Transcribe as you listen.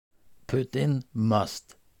Putin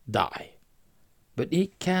must die. But he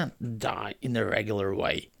can't die in a regular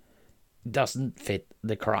way. It doesn't fit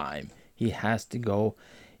the crime. He has to go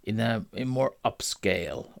in a more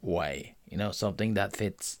upscale way. Something that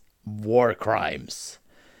fits war crimes.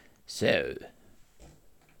 So,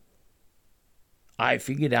 I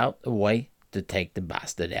figured out a way to take the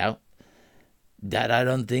bastard out that I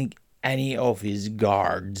don't think any of his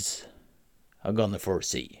guards are gonna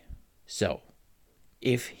foresee. So,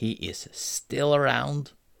 if he is still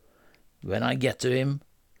around when I get to him,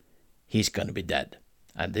 he's gonna be dead.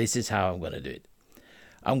 And this is how I'm gonna do it.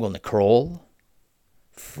 I'm gonna crawl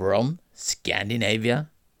from Scandinavia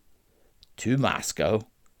to Moscow,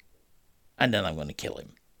 and then I'm gonna kill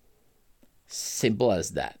him. Simple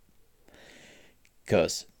as that.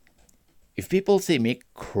 Because if people see me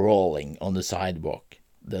crawling on the sidewalk,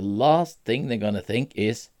 the last thing they're gonna think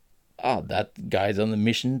is, that guy's on a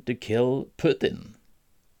mission to kill Putin.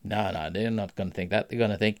 No, they're not gonna think that. They're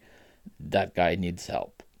gonna think that guy needs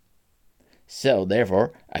help. So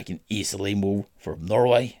therefore, I can easily move from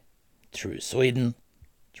Norway through Sweden,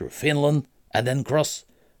 through Finland, and then cross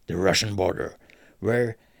the Russian border,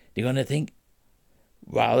 where they're gonna think,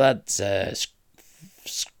 wow, that's a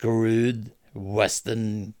screwed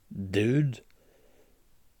Western dude,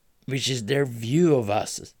 which is their view of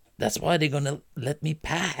us. That's why they're gonna let me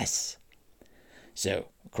pass. So,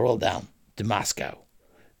 crawl down to Moscow,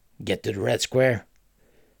 get to the Red Square,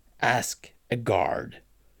 ask a guard,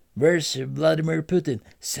 where's Vladimir Putin?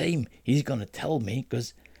 Same, he's gonna tell me,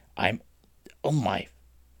 because I'm on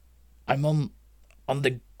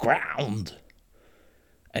the ground.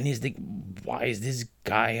 And he's like, why is this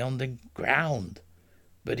guy on the ground?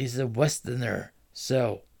 But he's a Westerner,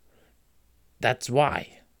 so that's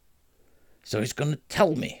why. So he's gonna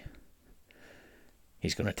tell me.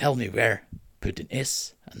 He's gonna tell me where Putin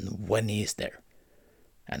is and when he is there.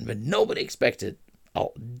 And when nobody expects it,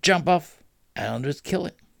 I'll jump off and I'll just kill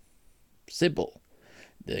him. Simple.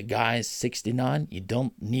 The guy's 69. You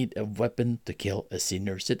don't need a weapon to kill a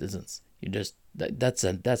senior citizen. That's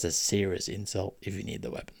a serious insult if you need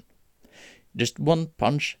the weapon. Just one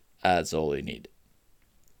punch, that's all you need.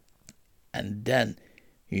 And then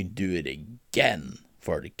you do it again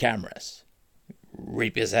for the cameras.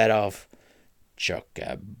 Rip his head off, chuck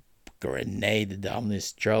a grenade down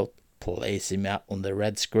his throat, place him out on the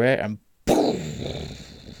Red Square, and boom!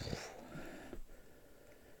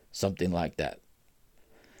 Something like that.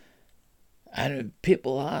 And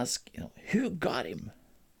people ask, who got him?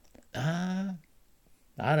 I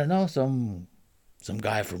don't know, some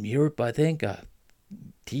guy from Europe, I think, a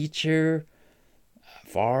teacher, a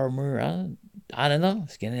farmer, I don't know,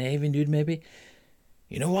 Scandinavian dude maybe.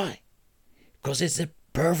 You know why? Because it's a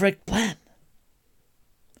perfect plan.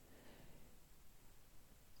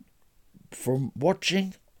 From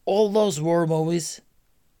watching all those war movies,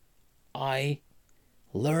 I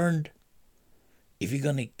learned if you're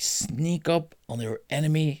gonna sneak up on your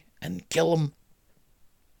enemy and kill him,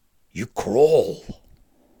 you crawl.